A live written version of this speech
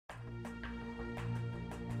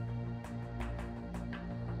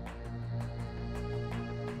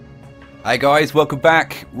Hey guys, welcome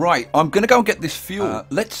back. Right, I'm going to go and get this fuel.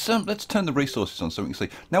 Let's turn the resources on so we can see.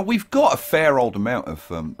 Now we've got a fair old amount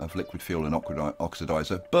of liquid fuel and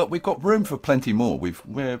oxidizer, but we've got room for plenty more.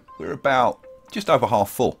 We're about just over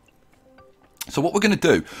half full. So what we're going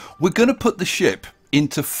to do, we're going to put the ship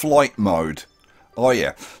into flight mode. Oh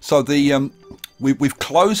yeah. So the we've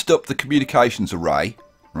closed up the communications array,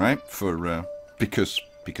 right? For because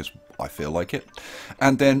I feel like it.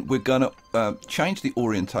 And then we're going to change the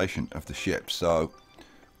orientation of the ship. So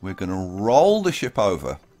we're going to roll the ship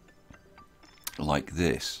over like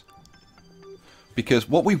this. Because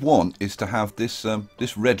what we want is to have this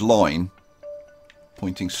this red line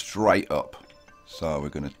pointing straight up. So we're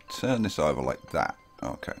going to turn this over like that.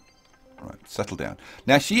 Okay. Right, settle down.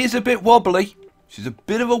 Now she is a bit wobbly. She's a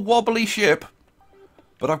bit of a wobbly ship.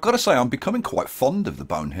 But I've got to say I'm becoming quite fond of the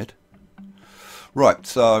Bonehead. Right,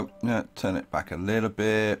 so turn it back a little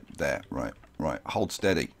bit. There, right. Hold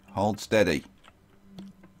steady. Hold steady.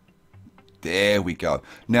 There we go.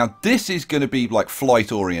 Now this is going to be like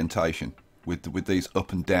flight orientation with these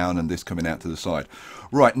up and down and this coming out to the side.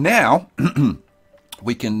 Right, now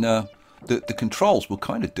we can the controls will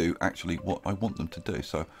kind of do actually what I want them to do.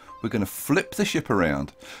 So we're going to flip the ship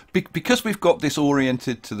around because we've got this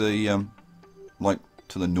oriented to the like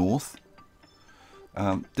to the north.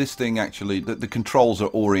 This thing actually, the controls are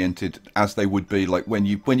oriented as they would be like when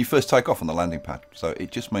you first take off on the landing pad. So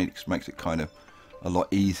it just makes it kind of a lot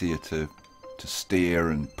easier to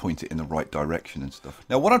steer and point it in the right direction and stuff.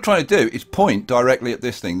 Now what I'm trying to do is point directly at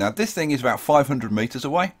this thing. Now this thing is about 500 meters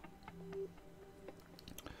away.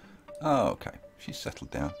 Oh, okay, she's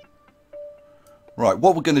settled down. Right,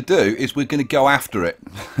 what we're going to do is we're going to go after it.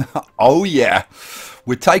 Oh yeah,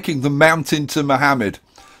 we're taking the mountain to Mohammed.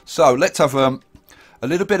 So let's have a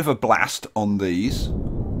little bit of a blast on these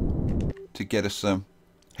to get us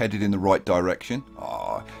headed in the right direction.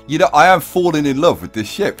 Oh, you know, I am falling in love with this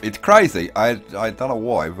ship. It's crazy. I don't know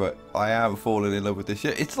why, but I am falling in love with this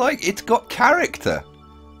ship. It's like it's got character,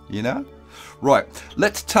 you know. Right,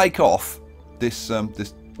 let's take off this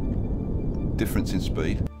this difference in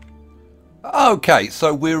speed. Okay,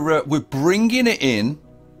 so we're bringing it in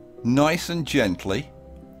nice and gently.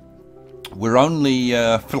 We're only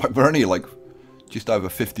like just over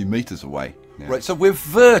 50 meters away. Yeah. Right, so we're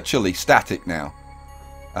virtually static now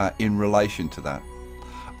in relation to that.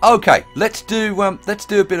 Okay, let's do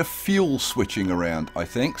a bit of fuel switching around, I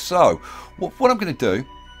think. So what I'm going to do,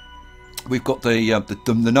 we've got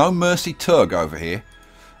the No Mercy tug over here.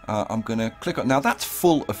 I'm going to click on, now that's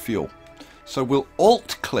full of fuel. So we'll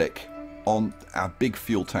alt click on our big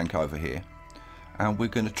fuel tank over here, and we're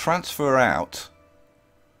going to transfer out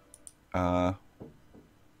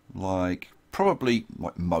like probably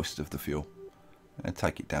like most of the fuel and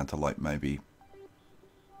take it down to like maybe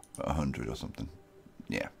 100 or something.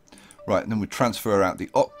 Yeah, right. And then we transfer out the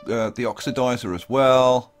oxidizer as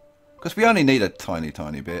well, because we only need a tiny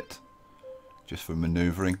bit just for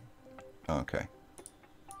maneuvering. Okay,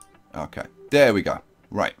 there we go.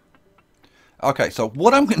 Right. Okay, so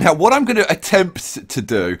what I'm going to attempt to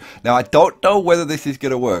do, now I don't know whether this is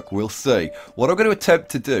going to work, we'll see. What I'm going to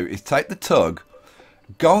attempt to do is take the tug,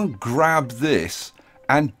 go and grab this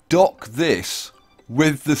and dock this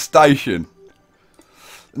with the station.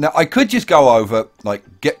 Now I could just go over,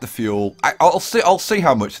 like get the fuel. I'll see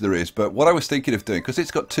how much there is, but what I was thinking of doing, because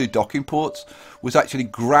it's got 2 docking ports, was actually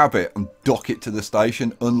grab it and dock it to the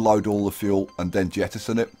station, unload all the fuel and then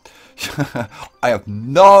jettison it. I have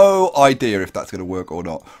no idea if that's going to work or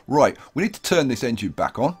not. Right, we need to turn this engine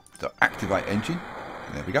back on. So activate engine.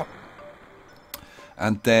 There we go.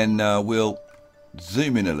 And then we'll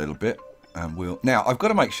zoom in a little bit, and we'll. Now I've got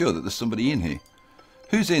to make sure that there's somebody in here.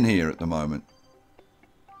 Who's in here at the moment?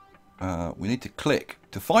 We need to click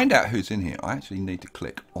to find out who's in here. I actually need to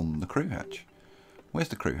click on the crew hatch. Where's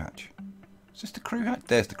the crew hatch? Is this the crew hatch?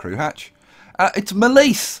 There's the crew hatch. It's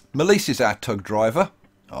Melise. Melise is our tug driver.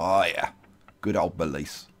 Oh yeah, good old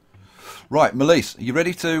Melise. Right, Melise, are you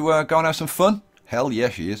ready to go and have some fun? Hell yeah,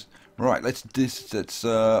 she is. Right, let's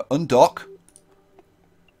undock.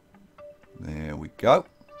 There we go.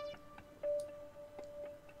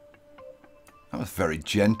 That was very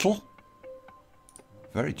gentle.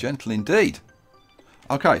 Very gentle indeed.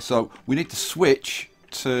 Okay, so we need to switch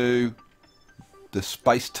to the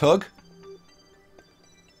space tug.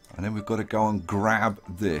 And then we've got to go and grab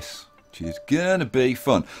this, which is going to be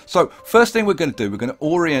fun. So first thing we're going to do, we're going to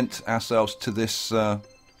orient ourselves to this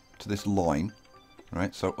line.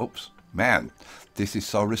 Right, so, oops, man, this is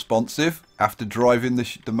so responsive after driving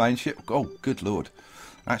the main ship. Oh, good lord.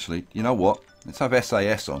 Actually, you know what? Let's have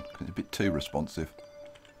SAS on, because it's a bit too responsive.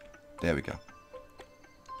 There we go.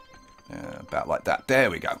 About like that.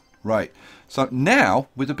 There we go. Right. So now,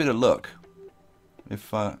 with a bit of luck,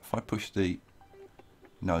 if I push the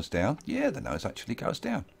nose down, yeah, the nose actually goes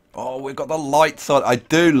down. Oh, we've got the lights on. I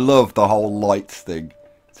do love the whole lights thing.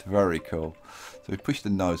 It's very cool. So we push the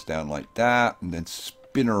nose down like that and then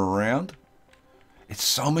spin her around. It's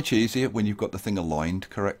so much easier when you've got the thing aligned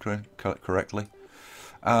correctly.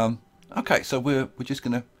 Okay, so we're just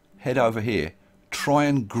going to head over here, try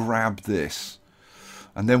and grab this,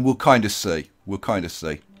 and then we'll kind of see. We'll kind of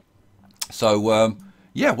see. So,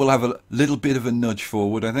 yeah, we'll have a little bit of a nudge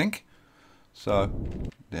forward, I think. So,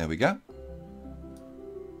 there we go.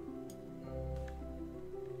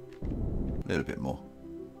 A little bit more.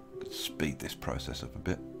 Speed this process up a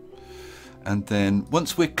bit. And then,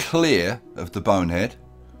 once we're clear of the bonehead,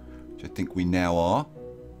 which I think we now are,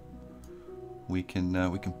 we can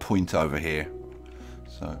point over here.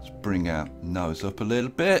 So let's bring our nose up a little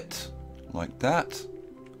bit, like that.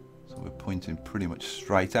 So we're pointing pretty much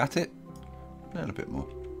straight at it. A little bit more,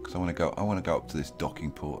 because I want to go up to this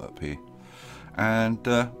docking port up here, and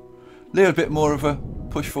a little bit more of a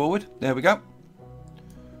push forward. There we go.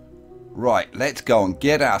 Right, let's go and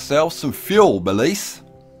get ourselves some fuel, Melise.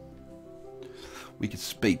 We can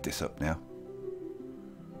speed this up now.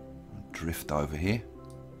 Drift over here.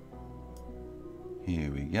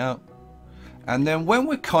 Here we go. And then when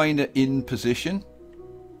we're kind of in position,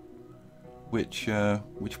 which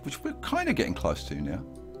we're kind of getting close to now.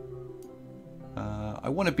 I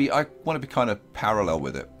want to be kind of parallel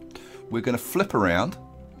with it. We're going to flip around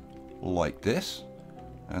like this,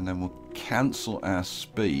 and then we'll cancel our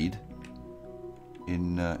speed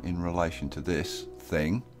in relation to this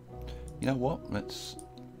thing. You know what? Let's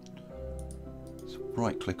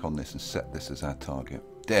right click on this and set this as our target.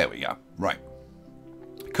 There we go. Right.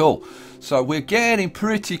 Cool. So we're getting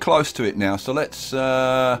pretty close to it now. So let's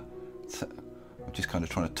I'm just kind of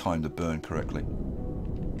trying to time the burn correctly.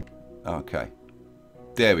 Okay.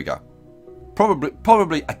 There we go.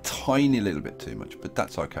 Probably a tiny little bit too much, but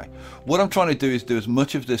that's okay. What I'm trying to do is do as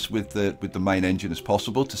much of this with the main engine as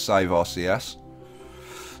possible to save RCS.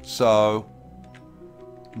 So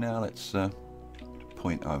now let's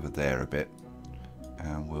point over there a bit,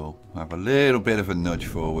 and we'll have a little bit of a nudge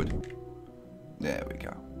forward. There we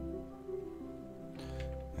go.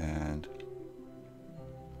 And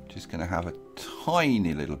just going to have a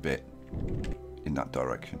tiny little bit in that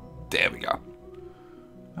direction. There we go.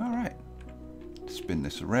 All right. Spin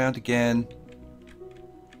this around again.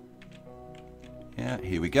 Yeah,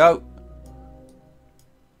 here we go.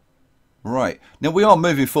 Right. Now we are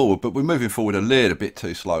moving forward, but we're moving forward a little bit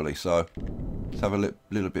too slowly. So let's have a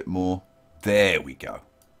little bit more. There we go.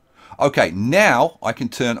 Okay, now I can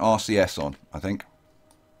turn RCS on, I think.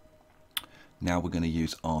 Now we're going to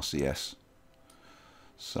use RCS.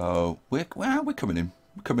 So we're coming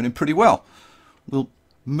in pretty well. We'll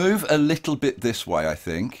move a little bit this way, I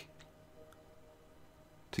think,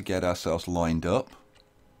 to get ourselves lined up.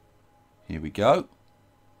 Here we go.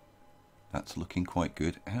 That's looking quite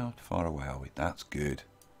good. How far away are we? That's good.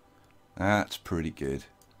 That's pretty good.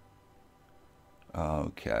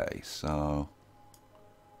 Okay, so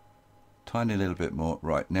tiny little bit more.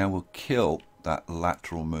 Right, now we'll kill that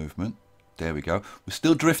lateral movement. There we go. We're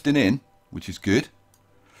still drifting in, which is good.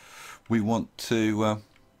 We want to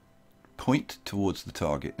point towards the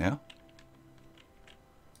target now.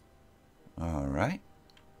 All right.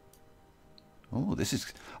 Oh, this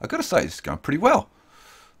is, I've got to say, this is going pretty well.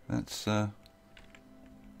 Let's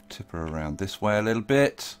tip her around this way a little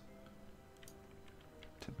bit.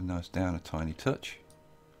 Tip the nose down a tiny touch.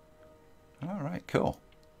 All right, cool.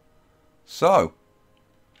 So,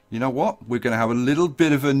 you know what? We're going to have a little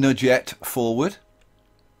bit of a nudgette forward.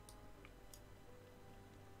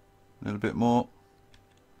 A little bit more.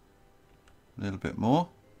 A little bit more.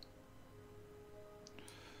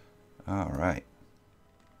 All right.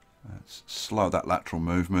 Let's slow that lateral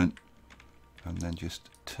movement and then just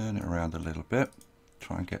turn it around a little bit.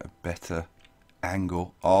 Try and get a better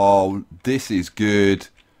angle. Oh, this is good.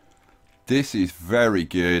 This is very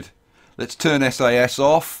good. Let's turn SAS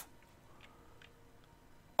off.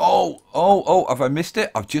 Oh, have I missed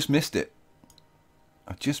it? I've just missed it.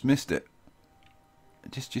 I've just missed it.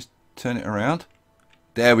 Just turn it around.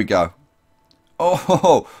 There we go.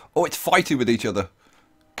 Oh, it's fighting with each other.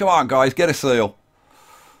 Come on, guys, get a seal.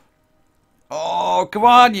 Oh, come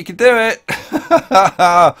on, you can do it.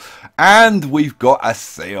 And we've got a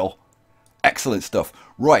seal. Excellent stuff.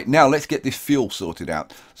 Right, now let's get this fuel sorted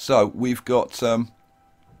out. So we've got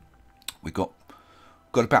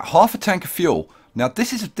about half a tank of fuel. Now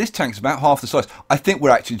this tank's about half the size. I think we're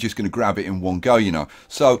actually just going to grab it in one go, you know.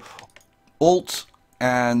 So Alt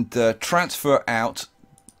and transfer out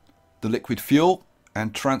the liquid fuel,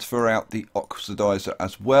 and transfer out the oxidizer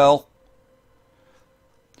as well.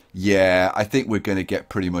 Yeah, I think we're going to get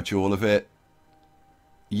pretty much all of it.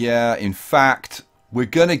 Yeah, in fact, we're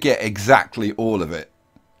going to get exactly all of it.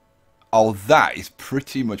 Oh, that is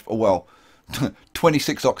pretty much... Well,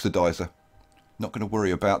 26 oxidizer. Not going to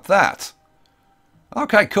worry about that.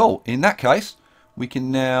 Okay, cool. In that case, we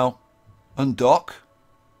can now undock.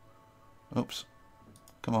 Oops.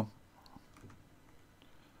 Come on.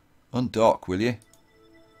 Undock, will you?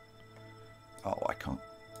 Oh, I can't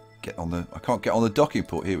get on the docking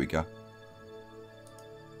port. Here we go.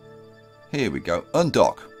 Here we go.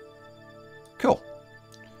 Undock. Cool.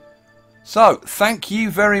 So, thank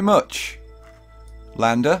you very much,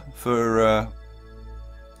 Lander, for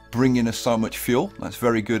bringing us so much fuel. That's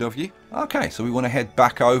very good of you. Okay, so we want to head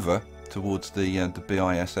back over towards the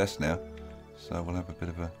BISS now. So we'll have a bit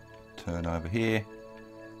of a turn over here.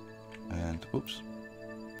 And, whoops,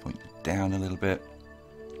 point it down a little bit.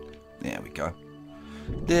 There we go.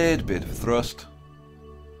 Did a bit of thrust.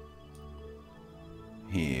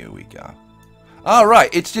 Here we go. All right,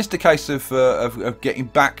 it's just a case of getting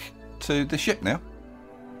back to the ship now.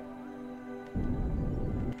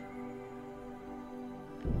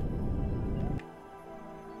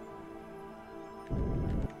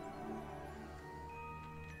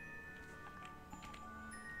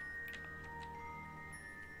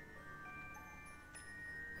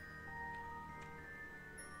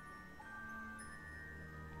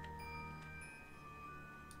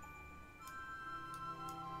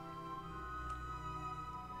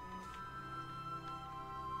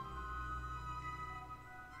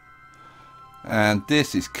 And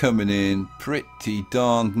this is coming in pretty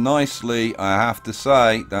darn nicely, I have to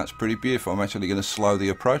say. That's pretty beautiful. I'm actually going to slow the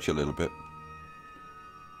approach a little bit.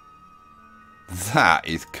 That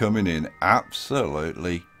is coming in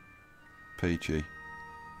absolutely peachy.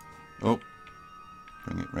 Oh,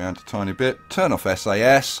 bring it round a tiny bit. Turn off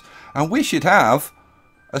SAS. And we should have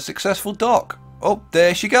a successful dock. Oh,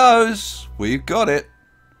 there she goes. We've got it.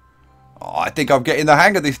 Oh, I think I'm getting the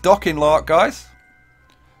hang of this docking lark, guys.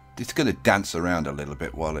 It's going to dance around a little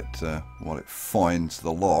bit while it finds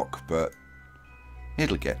the lock, but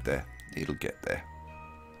it'll get there. It'll get there.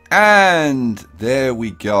 And there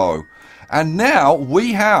we go. And now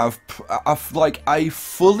we have like a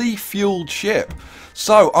fully fueled ship.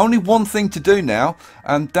 So only one thing to do now,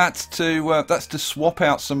 and that's to swap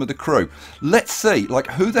out some of the crew. Let's see, like,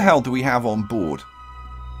 who the hell do we have on board?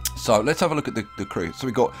 So let's have a look at the crew. So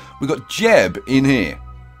we got Jeb in here.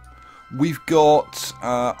 We've got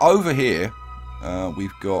over here.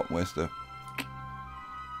 We've got, where's the?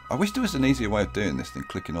 I wish there was an easier way of doing this than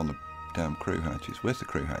clicking on the damn crew hatches. Where's the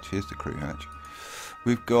crew hatch? Here's the crew hatch.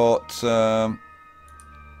 We've got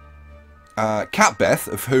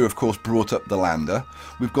Catbeth, who of course brought up the lander.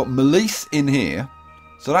 We've got Melise in here,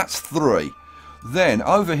 so that's 3. Then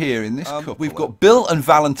over here in this couple, we've got Bill and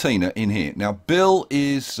Valentina in here. Now Bill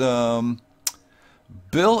is an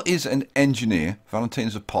engineer.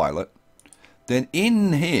 Valentina's a pilot. Then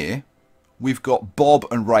in here, we've got Bob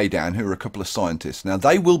and Raydan, who are a couple of scientists. Now,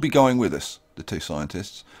 they will be going with us, the 2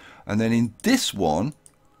 scientists. And then in this one,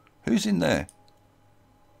 who's in there?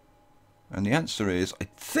 And the answer is, I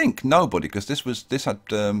think nobody, because this had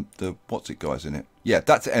the what's it guys in it. Yeah,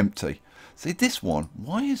 that's empty. See, this one,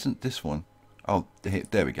 why isn't this one? Oh,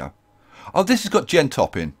 there we go. Oh, this has got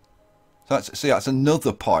Gentop in. So that's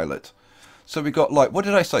another pilot. So we got, like, what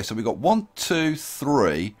did I say? So we got 1, 2,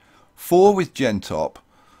 3... 4 with Gentop,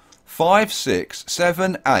 5, 6,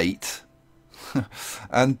 7, 8,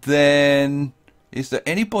 and then is there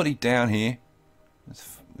anybody down here?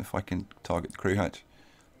 If I can target the crew hatch,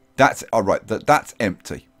 that's all right. That's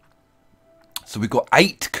empty. So we've got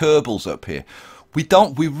 8 Kerbals up here.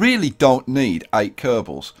 We really don't need 8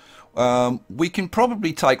 Kerbals. We can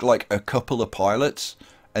probably take like a couple of pilots,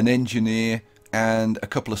 an engineer, and a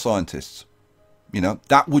couple of scientists. You know,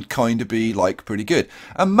 that would kind of be like pretty good.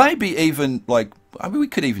 And maybe even like, I mean, we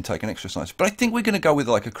could even take an extra scientist. But I think we're going to go with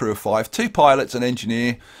like a crew of 5. 2 pilots, an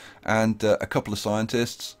engineer, and a couple of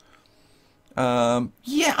scientists.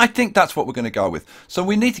 Yeah, I think that's what we're going to go with. So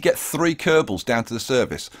we need to get 3 Kerbals down to the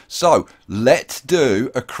surface. So let's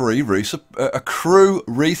do a crew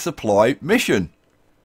resupply mission.